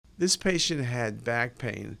This patient had back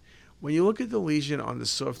pain. When you look at the lesion on the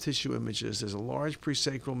soft tissue images, there's a large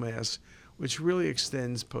presacral mass which really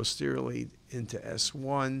extends posteriorly into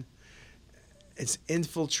S1. It's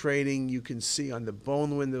infiltrating. You can see on the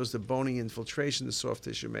bone windows the bony infiltration, the soft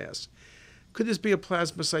tissue mass. Could this be a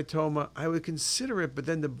plasmacytoma? I would consider it, but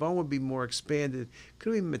then the bone would be more expanded.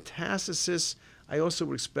 Could it be metastasis? I also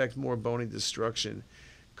would expect more bony destruction.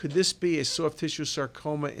 Could this be a soft tissue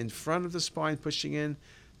sarcoma in front of the spine pushing in?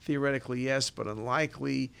 Theoretically, yes, but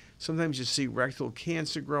unlikely. Sometimes you see rectal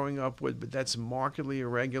cancer growing upward, but that's markedly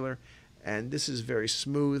irregular, and this is very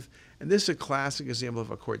smooth. And this is a classic example of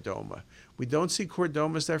a chordoma. We don't see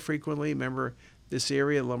chordomas that frequently. Remember, this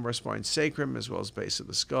area, lumbar spine sacrum, as well as base of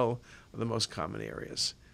the skull, are the most common areas.